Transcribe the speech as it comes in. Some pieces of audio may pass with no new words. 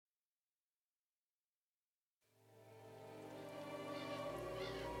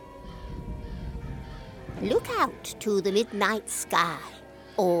Look out to the midnight sky.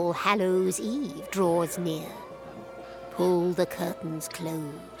 All Hallows Eve draws near. Pull the curtains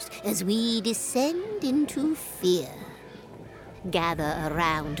close as we descend into fear. Gather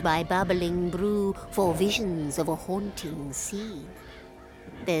around my bubbling brew for visions of a haunting scene.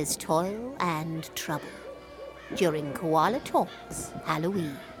 There's toil and trouble during Koala Talks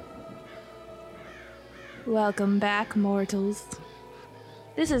Halloween. Welcome back, mortals.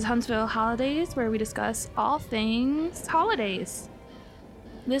 This is Huntsville Holidays, where we discuss all things holidays.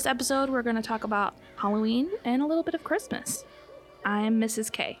 This episode, we're going to talk about Halloween and a little bit of Christmas. I am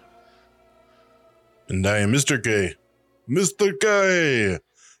Mrs. K. And I am Mr. K. Mr. K!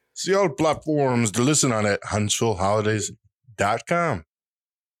 See all platforms to listen on at HuntsvilleHolidays.com.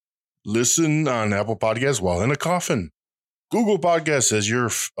 Listen on Apple Podcasts while in a coffin. Google Podcasts as you're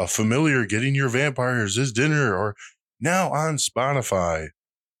a familiar getting your vampires this dinner, or now on Spotify.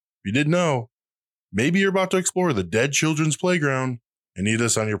 If you didn't know, maybe you're about to explore the Dead Children's Playground and need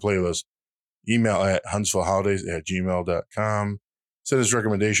us on your playlist. Email at huntsvilleholidays@gmail.com. Send us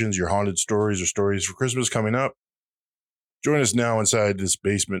recommendations, your haunted stories or stories for Christmas coming up. Join us now inside this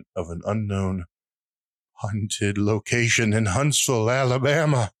basement of an unknown haunted location in Huntsville,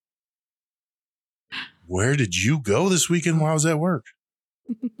 Alabama. Where did you go this weekend while I was at work?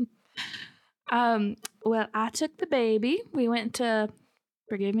 Well, I took the baby. We went to,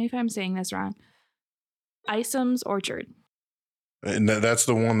 forgive me if I'm saying this wrong, Isom's Orchard. And that's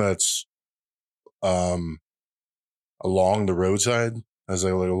the one that's along the roadside as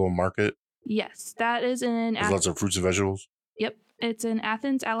like a little market. Yes, that is in There's lots of fruits and vegetables. Yep, it's in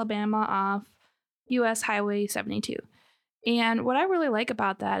Athens, Alabama, off U.S. Highway 72. And what I really like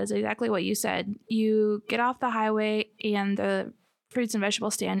about that is exactly what you said. You get off the highway and the fruits and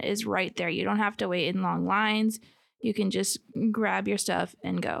vegetable stand is right there. You don't have to wait in long lines. You can just grab your stuff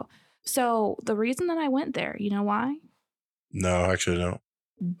and go. So the reason that I went there, you know why? No, actually, no.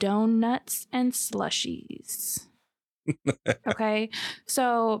 Donuts and slushies. Okay,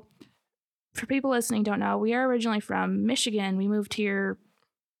 so for people listening don't know, we are originally from Michigan. We moved here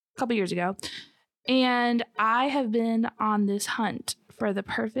a couple years ago. And I have been on this hunt for the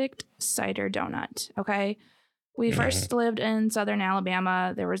perfect cider donut, okay? We first lived in southern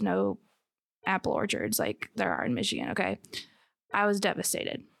Alabama. There was no apple orchards like there are in Michigan, okay? I was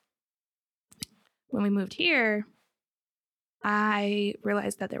devastated. When we moved here, I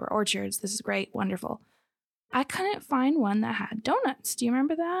realized that there were orchards. This is great, wonderful. I couldn't find one that had donuts. Do you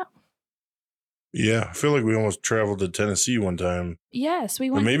remember that? Yeah, I feel like we almost traveled to Tennessee one time. Yes, we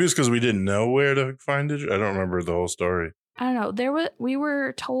went. Or maybe it's because we didn't know where to find it. I don't remember the whole story. I don't know. We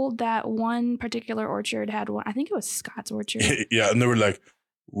were told that one particular orchard had one. I think it was Scott's Orchard. Yeah, and they were like,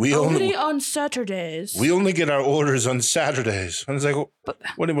 we only on Saturdays. We only get our orders on Saturdays. And it's like,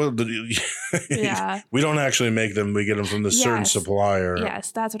 yeah, we don't actually make them. We get them from the certain supplier.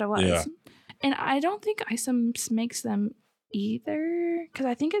 Yes, that's what it was. Yeah. And I don't think Isom makes them either, because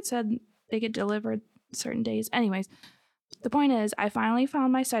I think it said they get delivered certain days. Anyways, the point is, I finally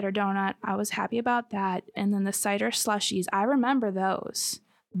found my cider donut. I was happy about that. And then the cider slushies, I remember those.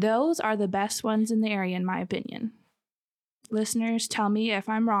 Those are the best ones in the area, in my opinion. Listeners, tell me if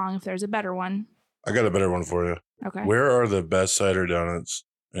I'm wrong, if there's a better one. I got a better one for you. Okay. Where are the best cider donuts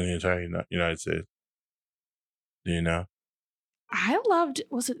in the entire United States? Do you know?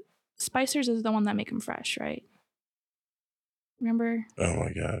 Was it Spicer's is the one that make them fresh, right? Remember? Oh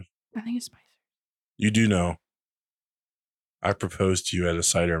my God. I think it's Spicer. You do know. I proposed to you at a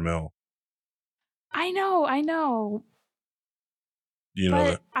cider mill. I know. Do you know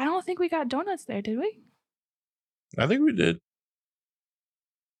that? I don't think we got donuts there, did we? I think we did.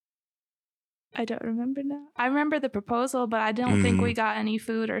 I don't remember now. I remember the proposal, but I don't think we got any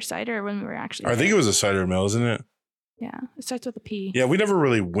food or cider when we were actually there. I think it was a cider mill, isn't it? Yeah, it starts with a P. Yeah, we never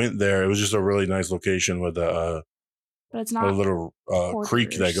really went there. It was just a really nice location with a little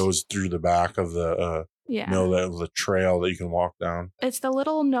creek that goes through the back of the mill, that was a trail that you can walk down. It's the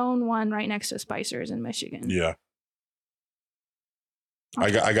little known one right next to Spicer's in Michigan. Yeah.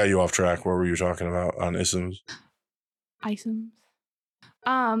 Okay. I got you off track. What were you talking about on Isom's? Isom's.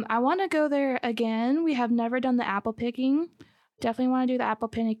 I want to go there again. We have never done the apple picking. Definitely want to do the apple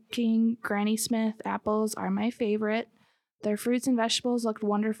picking. Granny Smith apples are my favorite. Their fruits and vegetables looked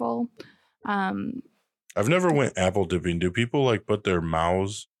wonderful. I've never went apple dipping. Do people like put their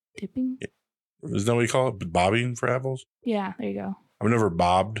mouths dipping? Isn't that what you call it? Bobbing for apples? Yeah, there you go. I've never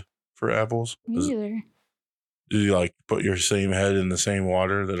bobbed for apples. Me either. Do you like put your same head in the same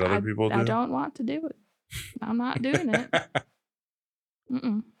water that other people do? I don't want to do it. I'm not doing it.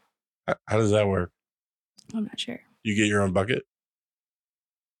 Mm-mm. How does that work? I'm not sure. You get your own bucket?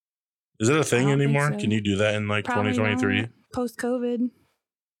 Is it a I thing don't think anymore? so. Can you do that in like Probably 2023? not. Post-COVID.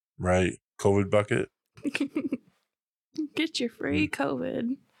 Right. COVID bucket. Get your free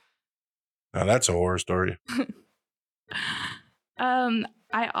COVID. Now that's a horror story.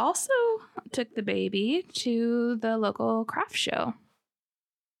 I also took the baby to the local craft show.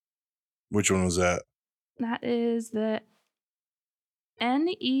 Which one was that? That is the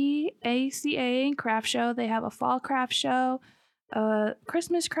NEACA craft show. They have a fall craft show, a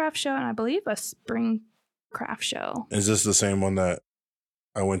Christmas craft show, and I believe a spring craft show. Is this the same one that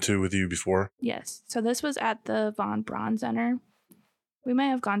I went to with you before? Yes. So this was at the Von Braun Center. We may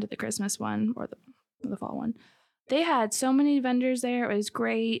have gone to the Christmas one or the fall one. They had so many vendors there. It was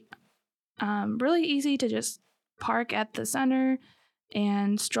great. Really easy to just park at the center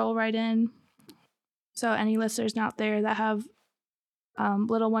and stroll right in. So any listeners out there that have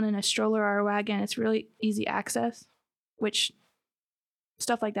little one in a stroller or a wagon, it's really easy access, which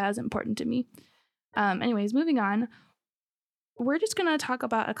stuff like that is important to me. Anyways, moving on. We're just going to talk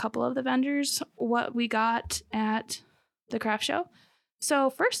about a couple of the vendors, what we got at the craft show.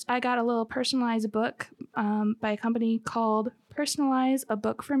 So first, I got a little personalized book by a company called Personalize a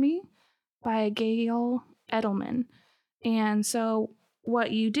Book for Me by Gail Edelman. And so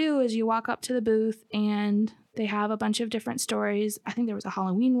what you do is you walk up to the booth and they have a bunch of different stories. I think there was a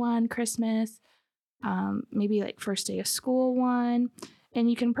Halloween one, Christmas, maybe like first day of school one.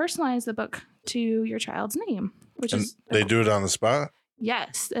 And you can personalize the book to your child's name, which is... They do it on the spot?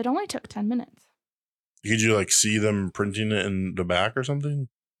 Yes. It only took 10 minutes. Could you like see them printing it in the back or something?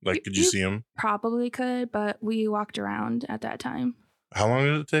 Like, could you see them? Probably could, but we walked around at that time. How long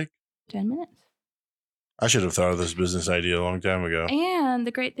did it take? 10 minutes. I should have thought of this business idea a long time ago. And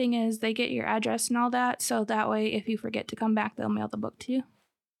the great thing is they get your address and all that. So that way, if you forget to come back, they'll mail the book to you.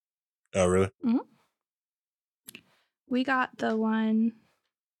 Oh, really? Mm-hmm. We got the one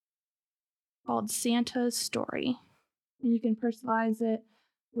called Santa's Story. And you can personalize it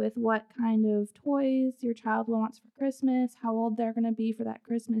with what kind of toys your child wants for Christmas, how old they're going to be for that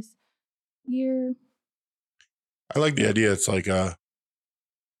Christmas year. I like the idea. It's like a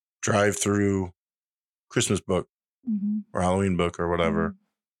drive-through Christmas book or Halloween book or whatever.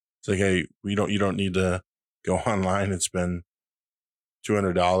 It's like, hey, you don't need to go online and spend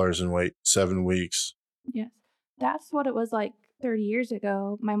 $200 and wait 7 weeks. Yes. That's what it was like 30 years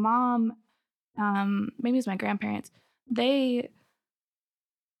ago. My mom, maybe it was my grandparents, they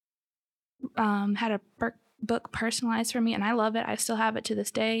had a book personalized for me, and I love it. I still have it to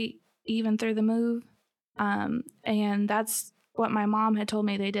this day, even through the move. And that's what my mom had told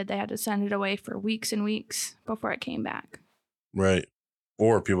me they did. They had to send it away for weeks and weeks before it came back. Right.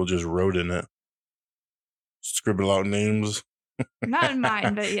 Or people just wrote in it. Scribble out names. Not in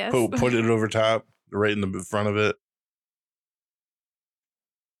mine, but yes. Put it over top, right in the front of it.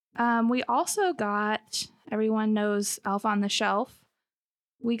 We also got, everyone knows Elf on the Shelf.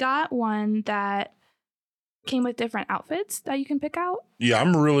 We got one that came with different outfits that you can pick out. Yeah,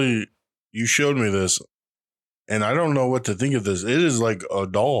 you showed me this, and I don't know what to think of this. It is like a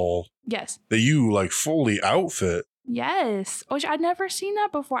doll. Yes. That you like fully outfit. Yes. Which I'd never seen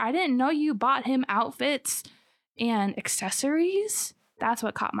that before. I didn't know you bought him outfits and accessories. That's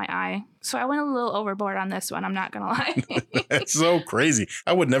what caught my eye. So I went a little overboard on this one. I'm not going to lie. It's so crazy.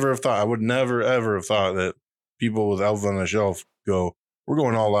 I would never ever have thought that people with Elf on the Shelf go, we're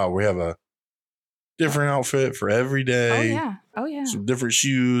going all out. We have a different outfit for every day. Oh, yeah. Some different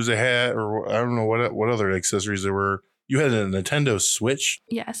shoes, a hat, or I don't know what other accessories there were. You had a Nintendo Switch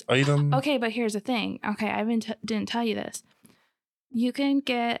item. Okay, but here's the thing. Okay, I didn't tell you this. You can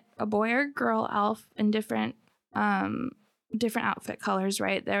get a boy or girl elf in different outfit colors,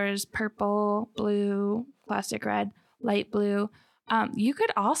 right? There's purple, blue, plastic red, light blue. You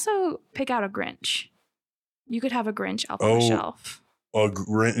could also pick out a Grinch. You could have a Grinch elf on the shelf.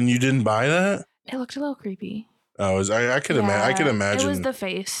 And you didn't buy that? It looked a little creepy. Oh, I could imagine. It was the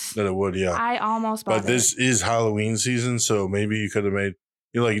face that it would. Yeah, I almost bought it. But this is Halloween season, so maybe you could have made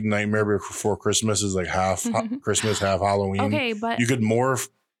like Nightmare Before Christmas is like half Christmas, half Halloween. Okay, but you could morph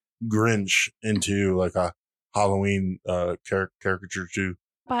Grinch into like a Halloween caricature too.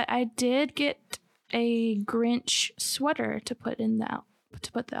 But I did get a Grinch sweater to put the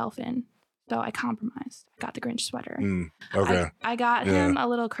elf in. So I compromised. I got the Grinch sweater. Okay. I got him a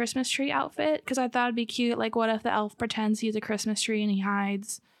little Christmas tree outfit because I thought it'd be cute. Like, what if the elf pretends he's a Christmas tree and he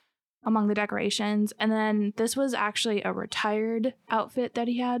hides among the decorations? And then this was actually a retired outfit that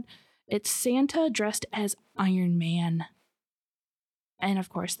he had. It's Santa dressed as Iron Man. And of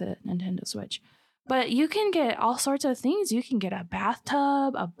course, the Nintendo Switch. But you can get all sorts of things. You can get a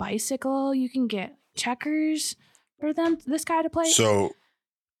bathtub, a bicycle. You can get checkers for this guy to play. So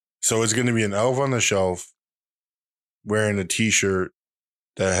So it's going to be an elf on the shelf wearing a t-shirt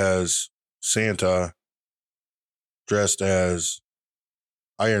that has Santa dressed as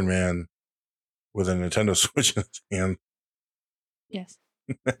Iron Man with a Nintendo Switch in his hand. Yes.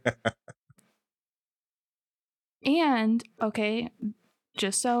 And, okay,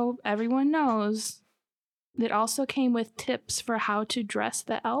 just so everyone knows, it also came with tips for how to dress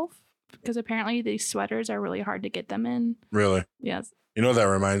the elf, because apparently these sweaters are really hard to get them in. Really? Yes. You know what that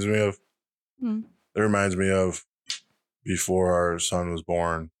reminds me of? Hmm. It reminds me of before our son was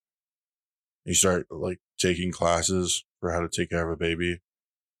born. You start like taking classes for how to take care of a baby.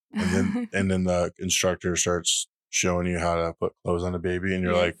 And then the instructor starts showing you how to put clothes on a baby, and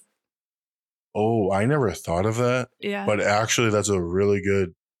you're like, oh, I never thought of that. Yeah. But actually, that's a really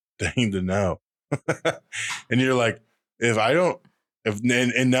good thing to know. And you're like, and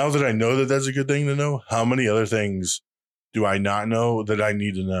now that I know that that's a good thing to know, how many other things do I not know that I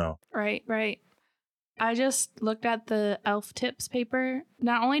need to know? Right. I just looked at the elf tips paper.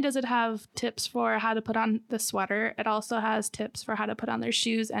 Not only does it have tips for how to put on the sweater, it also has tips for how to put on their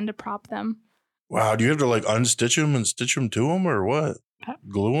shoes and to prop them. Wow, do you have to like unstitch them and stitch them to them or what?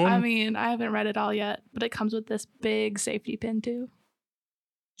 Glue them? I mean, I haven't read it all yet, but it comes with this big safety pin too.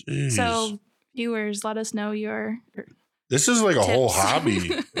 Jeez. So viewers, let us know your This is like a tips. whole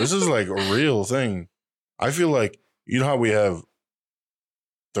hobby. This is like a real thing. I feel like, you know how we have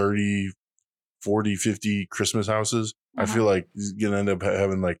 30, 40, 50 Christmas houses? I feel like he's going to end up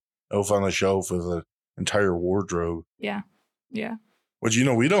having like elf on the shelf with an entire wardrobe. Yeah. Which, you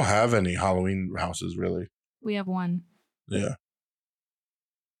know, we don't have any Halloween houses really. We have one. Yeah.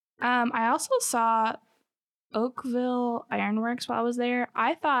 I also saw Oakville Ironworks while I was there.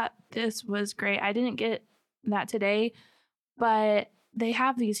 I thought this was great. I didn't get that today, but they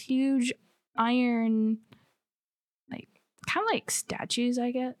have these huge iron, like kind of like statues,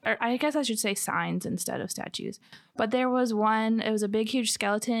 I guess. Or I guess I should say signs instead of statues. But there was one, it was a big, huge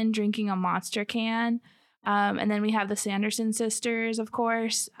skeleton drinking a Monster can. And then we have the Sanderson sisters, of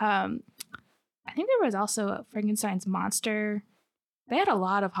course. I think there was also a Frankenstein's monster. They had a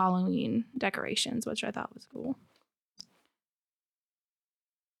lot of Halloween decorations, which I thought was cool.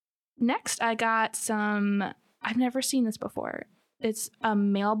 Next, I got some, I've never seen this before. It's a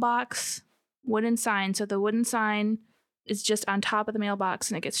mailbox wooden sign. So the wooden sign is just on top of the mailbox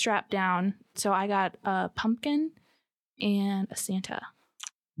and it gets strapped down. So I got a pumpkin and a Santa.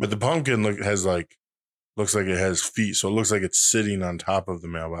 But the pumpkin looks like it has feet. So it looks like it's sitting on top of the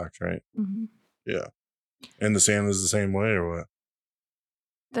mailbox, right? Mm-hmm. Yeah. And the Santa's the same way or what?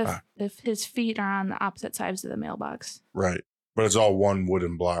 If his feet are on the opposite sides of the mailbox. Right. But it's all one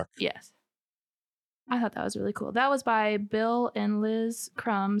wooden block. Yes. I thought that was really cool. That was by Bill and Liz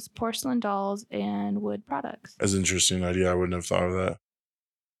Crumb's Porcelain Dolls and Wood Products. That's an interesting idea. I wouldn't have thought of that.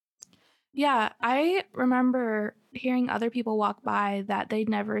 Yeah, I remember hearing other people walk by that they'd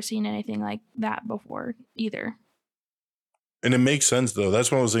never seen anything like that before either. And it makes sense, though.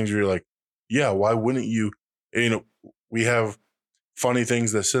 That's one of those things where you're like, yeah, why wouldn't you? You know, we have funny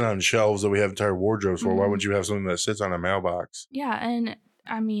things that sit on shelves that we have entire wardrobes for. Mm-hmm. Why would you have something that sits on a mailbox? Yeah, and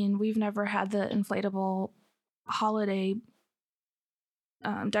I mean, we've never had the inflatable holiday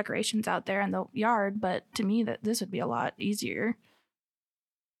decorations out there in the yard, but to me, that this would be a lot easier.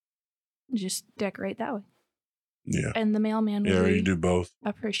 Just decorate that way. Yeah. And the mailman would you do both.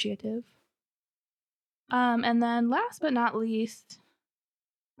 Appreciative. And then last but not least,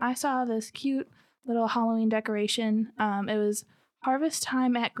 I saw this cute little Halloween decoration. It was Harvest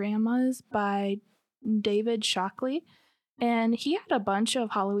Time at Grandma's by David Shockley. And he had a bunch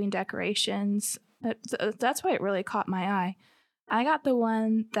of Halloween decorations. That's why it really caught my eye. I got the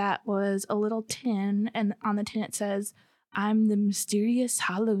one that was a little tin, and on the tin it says, "I'm the mysterious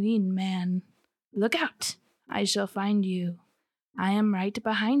Halloween man. Look out, I shall find you. I am right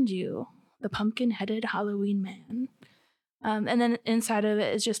behind you, the pumpkin-headed Halloween man." And then inside of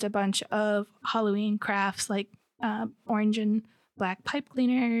it is just a bunch of Halloween crafts like orange and black pipe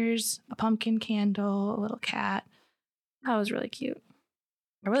cleaners, a pumpkin candle, a little cat. That was really cute.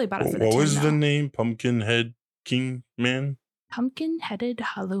 I really bought it for the What tin, was though. the name? Pumpkinhead King Man? Pumpkin-headed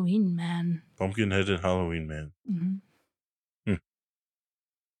Halloween man. Pumpkin-headed Halloween man. Mm-hmm.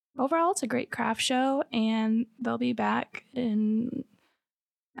 Overall, it's a great craft show, and they'll be back in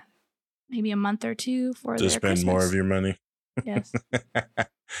maybe a month or two for to their spend Christmas. more of your money. Yes.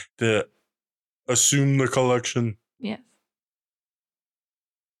 To assume the collection. Yes.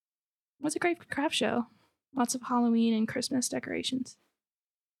 It was a great craft show. Lots of Halloween and Christmas decorations.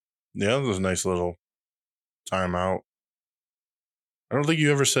 Yeah, it was a nice little time out. I don't think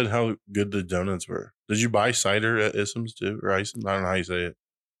you ever said how good the donuts were. Did you buy cider at Isom's too? Or Isom? I don't know how you say it.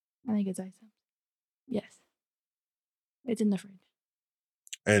 I think it's Isom. Yes. It's in the fridge.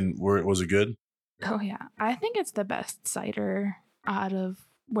 And was it good? Oh, yeah. I think it's the best cider out of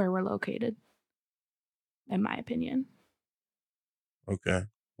where we're located, in my opinion. Okay.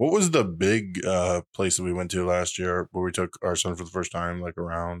 What was the big place that we went to last year where we took our son for the first time, like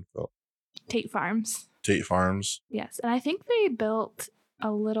around? Tate Farms. Tate Farms. Yes. And I think they built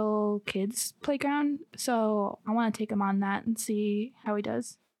a little kids playground. So I want to take him on that and see how he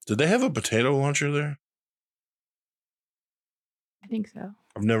does. Did they have a potato launcher there? I think so.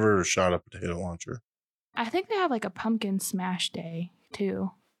 I've never shot a potato launcher. I think they have like a pumpkin smash day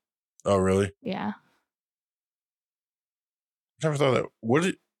too. Oh, really? Yeah. I never thought that.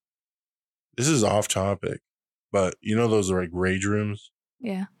 This is off topic, but you know those are like rage rooms?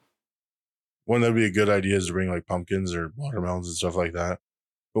 Yeah. One that'd be a good idea is to bring like pumpkins or watermelons and stuff like that.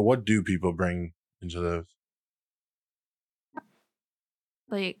 But what do people bring into those?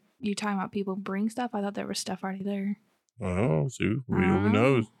 Like, you talking about people bring stuff? I thought there was stuff already there. Oh, see, who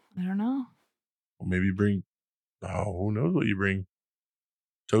knows? I don't know. Or maybe you bring, who knows what you bring?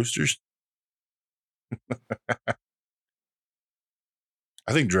 Toasters?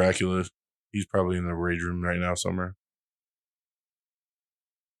 I think Dracula, he's probably in the rage room right now somewhere.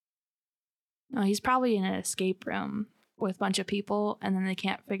 No, he's probably in an escape room with a bunch of people, and then they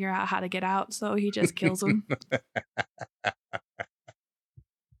can't figure out how to get out, so he just kills them.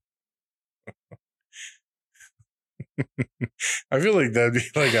 I feel like that'd be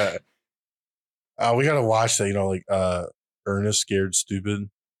like we gotta watch that, like Ernest Scared Stupid.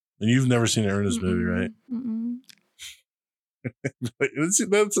 And you've never seen an Ernest movie, right? Mm-mm. That's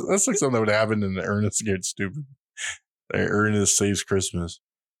like something that would happen in the Ernest Scared Stupid. Like Ernest Saves Christmas.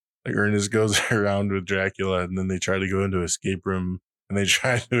 Like Ernest goes around with Dracula, and then they try to go into an escape room, and they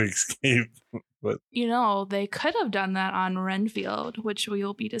try to escape. But they could have done that on Renfield, which we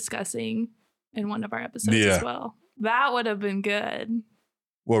will be discussing in one of our episodes as well. That would have been good.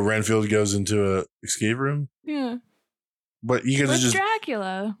 Well, Renfield goes into a escape room? Yeah. But he could have just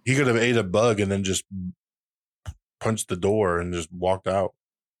Dracula. He could have ate a bug and then just punched the door and just walked out.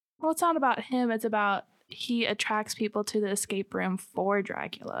 Well, it's not about him. It's about he attracts people to the escape room for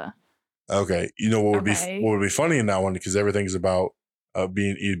Dracula. Okay. You know what would be funny in that one, because everything's about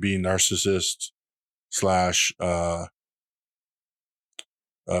being narcissist /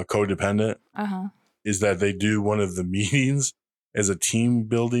 codependent. Uh-huh. Is that they do one of the meetings as a team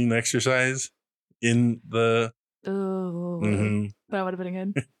building exercise in the That would have been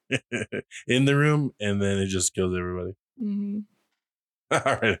good. in the room, and then it just kills everybody. Mm-hmm. All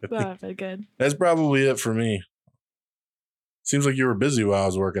right. That would have been good. That's probably it for me. Seems like you were busy while I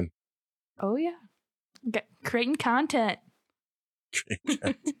was working. Oh, yeah. Creating content.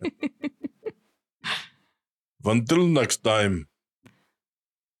 Until next time.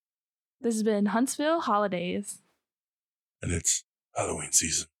 This has been Huntsville Holidays. And it's Halloween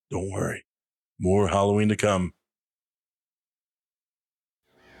season. Don't worry. More Halloween to come.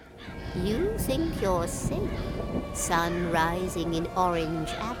 You think you're safe, sun rising in orange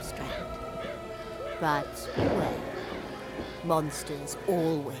abstract. But beware, monsters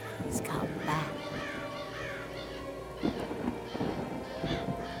always come back.